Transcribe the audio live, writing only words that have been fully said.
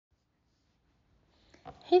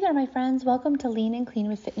Hey there, my friends. Welcome to Lean and Clean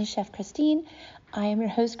with Fitness Chef Christine. I am your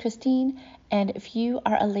host, Christine, and if you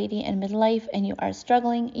are a lady in midlife and you are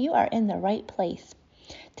struggling, you are in the right place.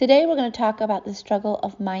 Today, we're going to talk about the struggle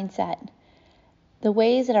of mindset, the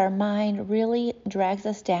ways that our mind really drags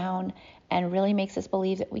us down and really makes us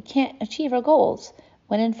believe that we can't achieve our goals,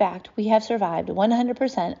 when in fact we have survived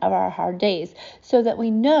 100% of our hard days, so that we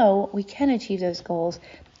know we can achieve those goals.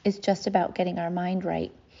 It's just about getting our mind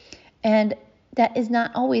right. And that is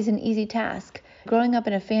not always an easy task. Growing up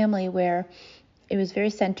in a family where it was very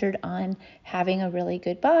centered on having a really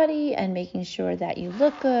good body and making sure that you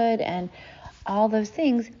look good and all those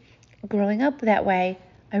things, growing up that way,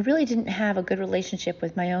 I really didn't have a good relationship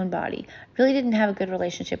with my own body. Really didn't have a good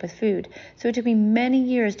relationship with food. So it took me many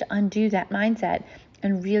years to undo that mindset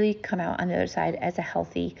and really come out on the other side as a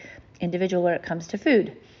healthy individual when it comes to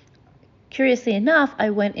food. Curiously enough,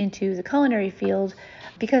 I went into the culinary field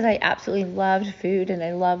because I absolutely loved food and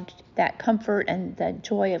I loved that comfort and the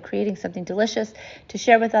joy of creating something delicious to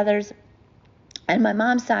share with others. And my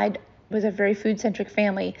mom's side was a very food-centric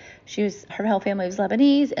family. Her whole family was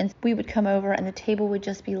Lebanese, and we would come over and the table would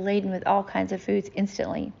just be laden with all kinds of foods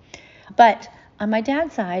instantly. But on my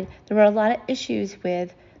dad's side, there were a lot of issues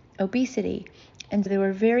with obesity, and they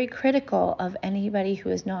were very critical of anybody who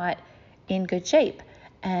was not in good shape.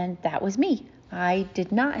 And that was me. I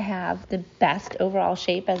did not have the best overall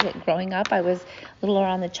shape growing up. I was a little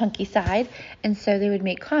on the chunky side, and so they would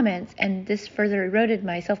make comments, and this further eroded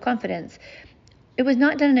my self-confidence. It was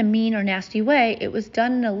not done in a mean or nasty way. It was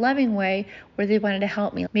done in a loving way where they wanted to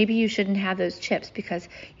help me. Maybe you shouldn't have those chips because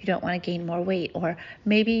you don't want to gain more weight, or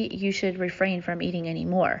maybe you should refrain from eating any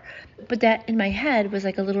more. But that in my head was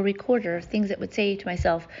like a little recorder of things that would say to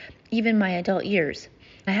myself, even my adult years.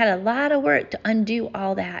 I had a lot of work to undo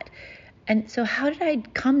all that. And so how did I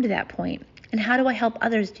come to that point? And how do I help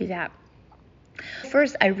others do that?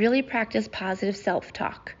 First, I really practice positive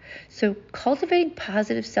self-talk. So cultivating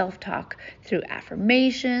positive self-talk through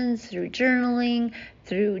affirmations, through journaling,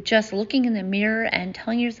 through just looking in the mirror and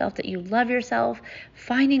telling yourself that you love yourself,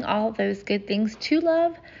 finding all those good things to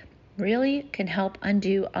love, really can help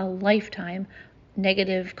undo a lifetime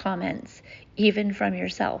negative comments, even from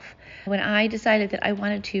yourself. When I decided that I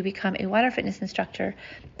wanted to become a water fitness instructor,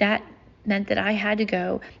 that meant that I had to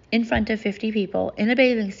go in front of 50 people in a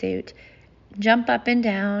bathing suit, jump up and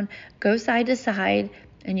down, go side to side,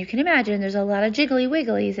 and you can imagine there's a lot of jiggly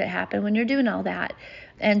wigglies that happen when you're doing all that.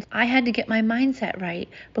 And I had to get my mindset right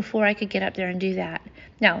before I could get up there and do that.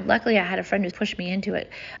 Now, luckily I had a friend who pushed me into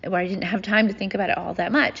it where I didn't have time to think about it all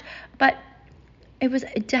that much, but it was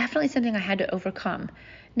definitely something I had to overcome.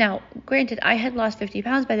 Now, granted, I had lost 50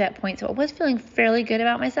 pounds by that point, so I was feeling fairly good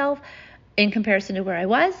about myself in comparison to where I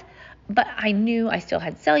was, but I knew I still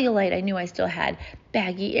had cellulite. I knew I still had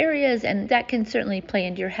baggy areas, and that can certainly play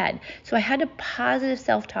into your head. So I had to positive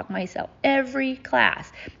self-talk myself every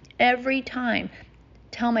class, every time.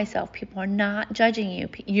 Tell myself people are not judging you.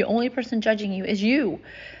 The only person judging you is you.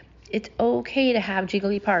 It's okay to have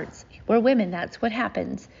jiggly parts. We're women. That's what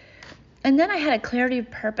happens. And then I had a clarity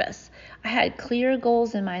of purpose. I had clear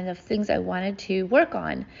goals in mind of things I wanted to work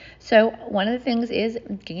on. So one of the things is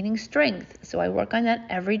gaining strength. So I work on that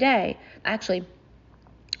every day, actually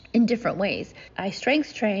in different ways. I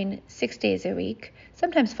strength train 6 days a week,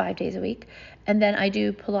 sometimes 5 days a week. And then I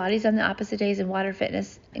do Pilates on the opposite days and water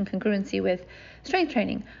fitness in congruency with strength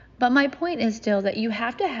training. But my point is still that you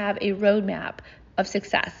have to have a roadmap of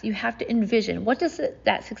success. You have to envision, what does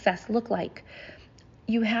that success look like?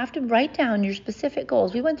 You have to write down your specific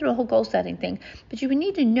goals. We went through a whole goal setting thing, but you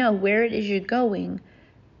need to know where it is you're going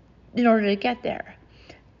in order to get there.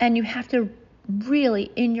 And you have to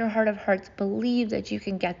really, in your heart of hearts, believe that you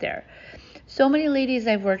can get there. So many ladies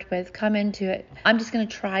I've worked with come into it, I'm just going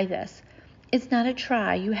to try this. It's not a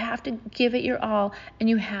try. You have to give it your all, and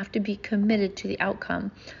you have to be committed to the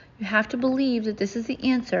outcome. You have to believe that this is the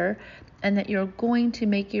answer and that you're going to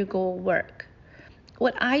make your goal work.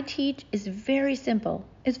 What I teach is very simple.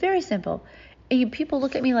 It's very simple. And people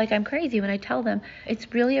look at me like I'm crazy when I tell them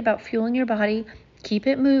it's really about fueling your body, keep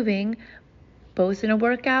it moving, both in a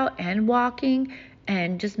workout and walking,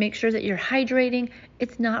 and just make sure that you're hydrating.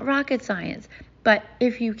 It's not rocket science, but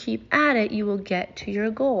if you keep at it, you will get to your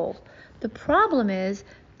goal. The problem is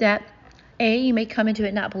that A, you may come into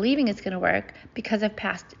it not believing it's going to work because of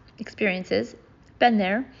past experiences, been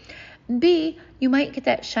there. B, you might get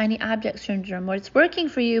that shiny object syndrome where it's working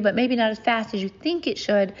for you, but maybe not as fast as you think it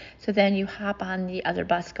should. So then you hop on the other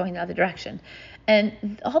bus going the other direction.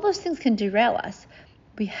 And all those things can derail us.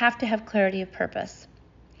 We have to have clarity of purpose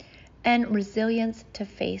and resilience to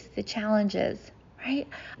face the challenges, right?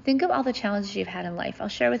 Think of all the challenges you've had in life. I'll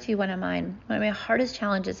share with you one of mine. One of my hardest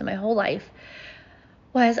challenges in my whole life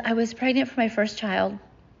was I was pregnant for my first child,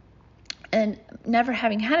 and never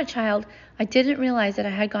having had a child, I didn't realize that I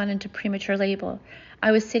had gone into premature labor.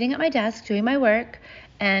 I was sitting at my desk doing my work,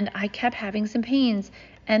 and I kept having some pains.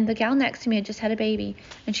 And the gal next to me had just had a baby.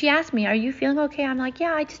 And she asked me, "Are you feeling okay?" I'm like,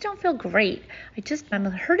 "Yeah, I just don't feel great. I'm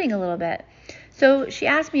hurting a little bit." So she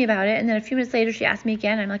asked me about it. And then a few minutes later, she asked me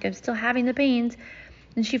again. I'm like, "I'm still having the pains."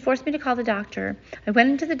 And she forced me to call the doctor. I went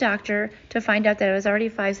into the doctor to find out that I was already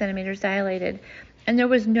 5 centimeters dilated. And there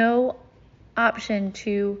was no option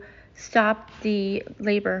to stop the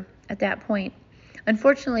labor at that point.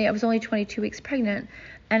 Unfortunately, I was only 22 weeks pregnant,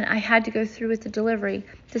 and I had to go through with the delivery.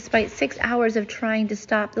 Despite 6 hours of trying to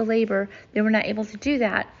stop the labor, they were not able to do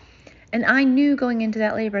that. And I knew going into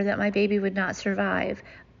that labor that my baby would not survive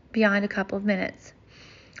beyond a couple of minutes.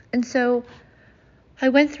 And so I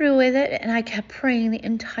went through with it, and I kept praying the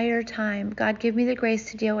entire time, "God, give me the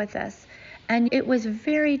grace to deal with this." And it was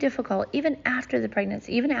very difficult, even after the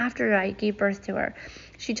pregnancy, even after I gave birth to her.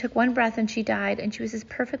 She took one breath and she died, and she was this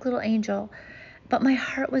perfect little angel. But my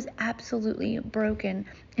heart was absolutely broken.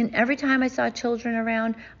 And every time I saw children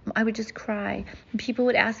around, I would just cry. And people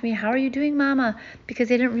would ask me, "How are you doing, Mama?" Because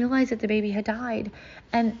they didn't realize that the baby had died.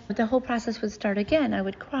 And the whole process would start again. I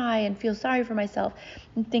would cry and feel sorry for myself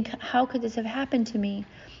and think, how could this have happened to me?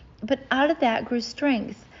 But out of that grew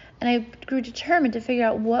strength. And I grew determined to figure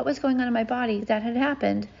out what was going on in my body that had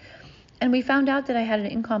happened. And we found out that I had an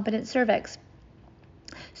incompetent cervix.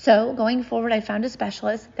 So going forward, I found a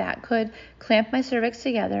specialist that could clamp my cervix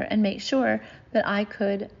together and make sure that I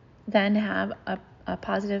could then have a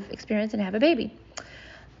positive experience and have a baby.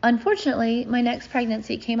 Unfortunately, my next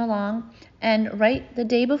pregnancy came along, and right the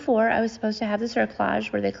day before I was supposed to have the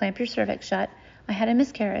cerclage, where they clamp your cervix shut, I had a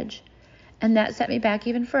miscarriage. And that set me back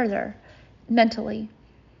even further, mentally.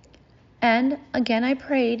 And again, I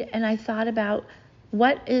prayed and I thought about,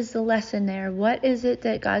 what is the lesson there? What is it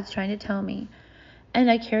that God's trying to tell me? And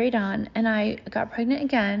I carried on, and I got pregnant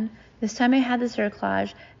again. This time I had the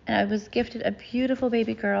cerclage, and I was gifted a beautiful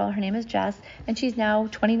baby girl. Her name is Jess, and she's now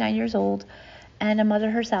 29 years old and a mother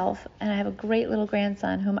herself. And I have a great little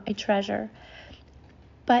grandson whom I treasure.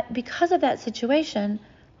 But because of that situation,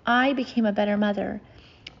 I became a better mother.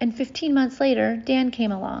 And 15 months later, Dan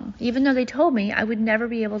came along, even though they told me I would never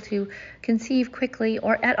be able to conceive quickly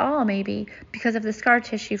or at all, maybe, because of the scar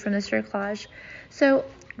tissue from the cerclage. So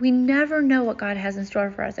we never know what God has in store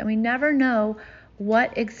for us, and we never know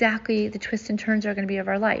what exactly the twists and turns are going to be of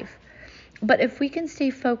our life. But if we can stay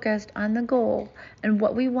focused on the goal and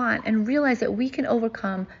what we want and realize that we can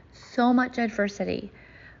overcome so much adversity,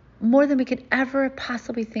 more than we could ever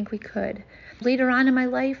possibly think we could. Later on in my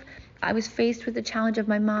life, I was faced with the challenge of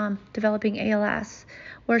my mom developing ALS,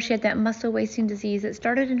 where she had that muscle wasting disease that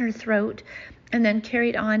started in her throat and then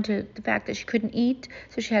carried on to the fact that she couldn't eat,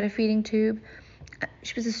 so she had a feeding tube.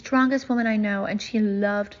 She was the strongest woman I know, and she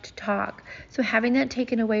loved to talk. So having that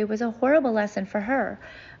taken away was a horrible lesson for her.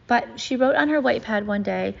 But she wrote on her white pad one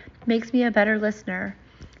day, "Makes me a better listener."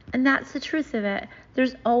 And that's the truth of it.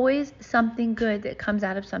 There's always something good that comes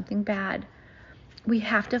out of something bad. We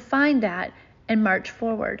have to find that and march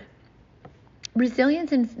forward.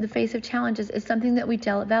 Resilience in the face of challenges is something that we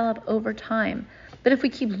develop over time. But if we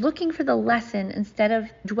keep looking for the lesson instead of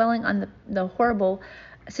dwelling on the horrible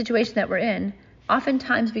situation that we're in,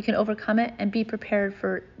 oftentimes we can overcome it and be prepared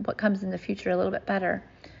for what comes in the future a little bit better.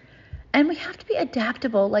 And we have to be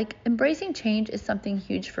adaptable. Like, embracing change is something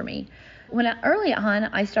huge for me. Early on,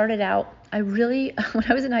 I started out, when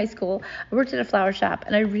I was in high school, I worked at a flower shop,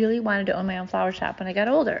 and I really wanted to own my own flower shop when I got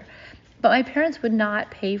older. But my parents would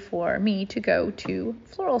not pay for me to go to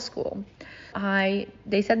floral school.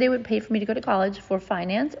 They said they would pay for me to go to college for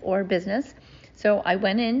finance or business. So I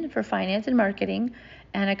went in for finance and marketing,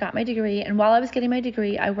 and I got my degree. And while I was getting my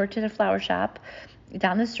degree, I worked at a flower shop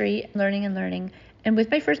down the street, learning. And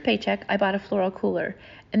with my first paycheck, I bought a floral cooler.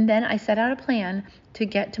 And then I set out a plan to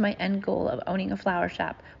get to my end goal of owning a flower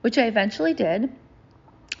shop, which I eventually did.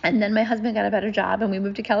 And then my husband got a better job, and we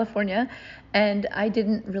moved to California, and I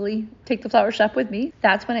didn't really take the flower shop with me.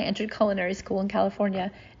 That's when I entered culinary school in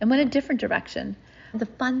California and went a different direction. The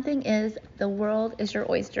fun thing is, the world is your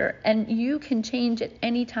oyster, and you can change at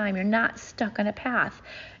any time. You're not stuck on a path.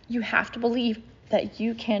 You have to believe that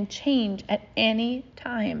you can change at any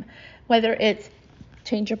time, whether it's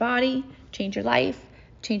change your body, change your life,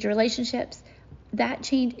 change your relationships. That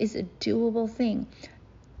change is a doable thing.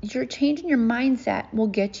 Your change in your mindset will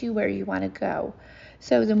get you where you want to go.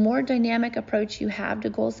 So the more dynamic approach you have to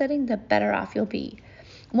goal setting, the better off you'll be.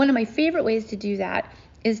 One of my favorite ways to do that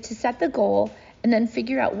is to set the goal and then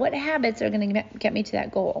figure out what habits are going to get me to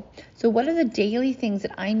that goal. So what are the daily things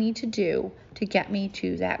that I need to do to get me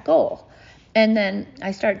to that goal? And then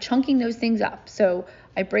I start chunking those things up. So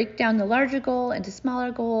I break down the larger goal into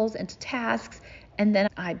smaller goals, into tasks, and then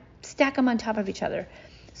I stack them on top of each other.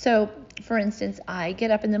 So for instance, I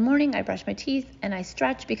get up in the morning, I brush my teeth, and I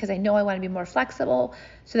stretch because I know I want to be more flexible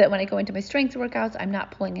so that when I go into my strength workouts, I'm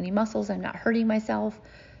not pulling any muscles, I'm not hurting myself.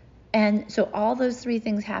 And so all those three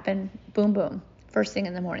things happen, boom, boom, first thing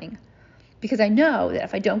in the morning. Because I know that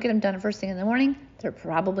if I don't get them done first thing in the morning, they're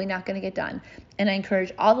probably not going to get done. And I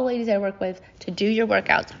encourage all the ladies I work with to do your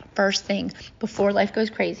workouts first thing before life goes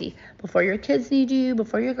crazy, before your kids need you,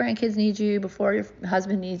 before your grandkids need you, before your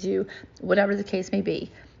husband needs you, whatever the case may be.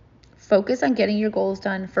 Focus on getting your goals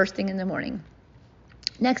done first thing in the morning.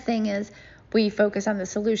 Next thing is we focus on the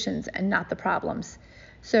solutions and not the problems.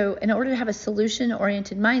 So in order to have a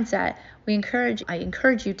solution-oriented mindset, I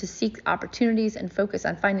encourage you to seek opportunities and focus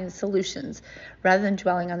on finding the solutions rather than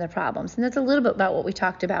dwelling on the problems. And that's a little bit about what we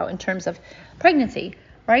talked about in terms of pregnancy,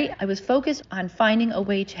 right? I was focused on finding a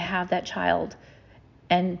way to have that child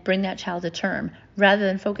and bring that child to term rather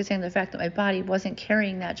than focusing on the fact that my body wasn't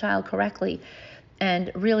carrying that child correctly.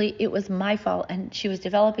 And really, it was my fault. And she was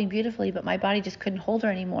developing beautifully, but my body just couldn't hold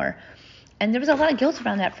her anymore. And there was a lot of guilt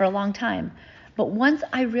around that for a long time. But once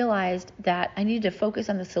I realized that I needed to focus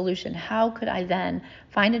on the solution, how could I then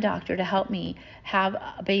find a doctor to help me have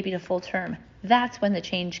a baby to full term? That's when the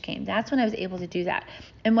change came. That's when I was able to do that.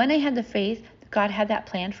 And when I had the faith that God had that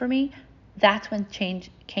plan for me, that's when change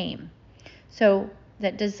came. So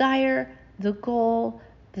that desire, the goal,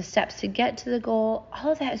 the steps to get to the goal,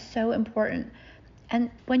 all of that is so important. And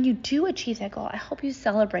when you do achieve that goal, I hope you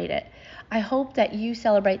celebrate it. I hope that you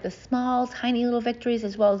celebrate the small, tiny little victories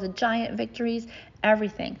as well as the giant victories,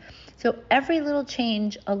 everything. So every little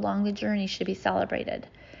change along the journey should be celebrated.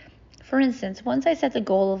 For instance, once I set the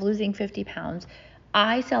goal of losing 50 pounds,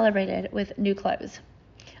 I celebrated with new clothes.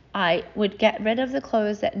 I would get rid of the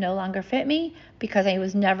clothes that no longer fit me because I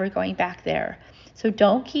was never going back there. So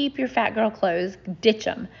don't keep your fat girl clothes, ditch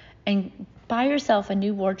them, and buy yourself a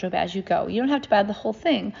new wardrobe as you go. You don't have to buy the whole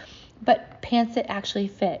thing, but pants that actually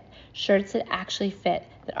fit, shirts that actually fit,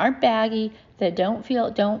 that aren't baggy, that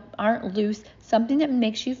aren't loose, something that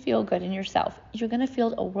makes you feel good in yourself. You're going to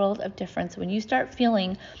feel a world of difference when you start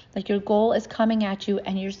feeling like your goal is coming at you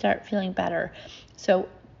and you start feeling better. So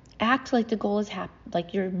act like the goal is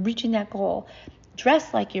like you're reaching that goal.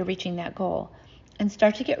 Dress like you're reaching that goal. And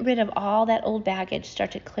start to get rid of all that old baggage.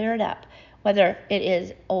 Start to clear it up. Whether it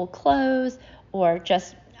is old clothes or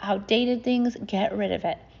just outdated things, get rid of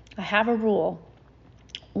it. I have a rule.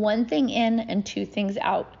 1 thing in and 2 things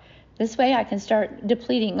out. This way I can start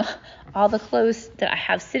depleting all the clothes that I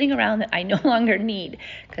have sitting around that I no longer need.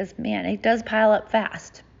 Because, man, it does pile up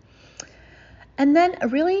fast. And then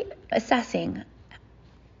really assessing,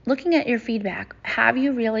 looking at your feedback. Have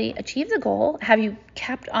you really achieved the goal? Have you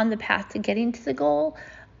kept on the path to getting to the goal?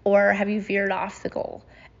 Or have you veered off the goal?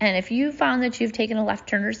 And if you found that you've taken a left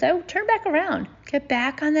turn or so, turn back around. Get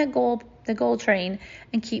back on that goal, the goal train,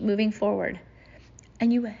 and keep moving forward.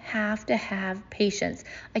 And you have to have patience.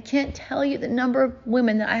 I can't tell you the number of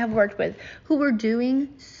women that I have worked with who were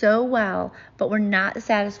doing so well, but were not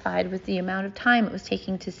satisfied with the amount of time it was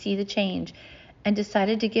taking to see the change and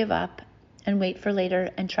decided to give up and wait for later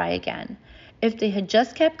and try again. If they had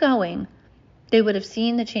just kept going, they would have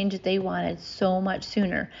seen the changes they wanted so much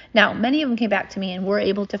sooner. Now, many of them came back to me and were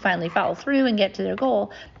able to finally follow through and get to their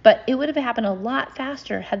goal, but it would have happened a lot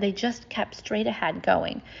faster had they just kept straight ahead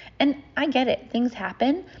going. And I get it. Things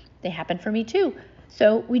happen. They happen for me too.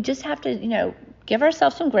 So we just have to, give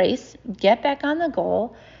ourselves some grace, get back on the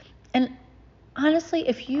goal. And honestly,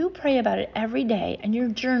 if you pray about it every day and you're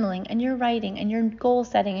journaling and you're writing and you're goal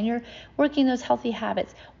setting and you're working those healthy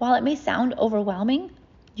habits, while it may sound overwhelming,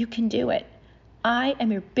 you can do it. I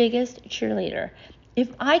am your biggest cheerleader. If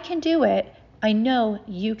I can do it, I know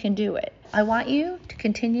you can do it. I want you to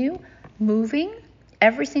continue moving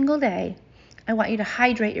every single day. I want you to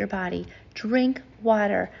hydrate your body, drink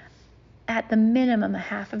water at the minimum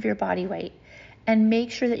half of your body weight, and make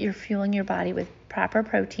sure that you're fueling your body with proper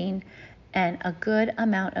protein and a good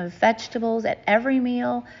amount of vegetables at every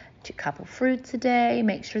meal, a couple fruits a day.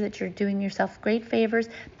 Make sure that you're doing yourself great favors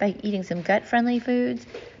by eating some gut-friendly foods.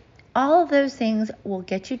 All of those things will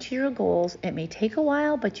get you to your goals. It may take a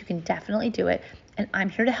while, but you can definitely do it. And I'm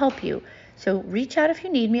here to help you. So reach out if you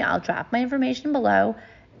need me. I'll drop my information below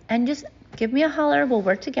and just give me a holler. We'll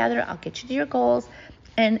work together. I'll get you to your goals.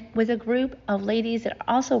 And with a group of ladies that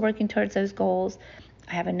are also working towards those goals,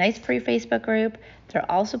 I have a nice free Facebook group. They're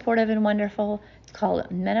all supportive and wonderful. It's called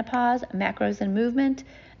Menopause, Macros, and Movement.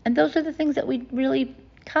 And those are the things that we really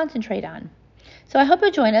concentrate on. So I hope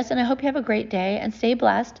you'll join us, and I hope you have a great day and stay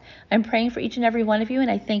blessed. I'm praying for each and every one of you,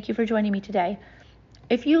 and I thank you for joining me today.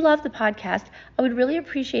 If you love the podcast, I would really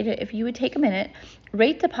appreciate it if you would take a minute,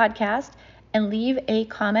 rate the podcast, and leave a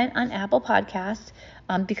comment on Apple Podcasts,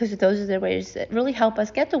 because those are the ways that really help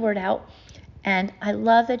us get the word out. And I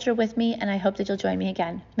love that you're with me, and I hope that you'll join me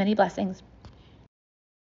again. Many blessings.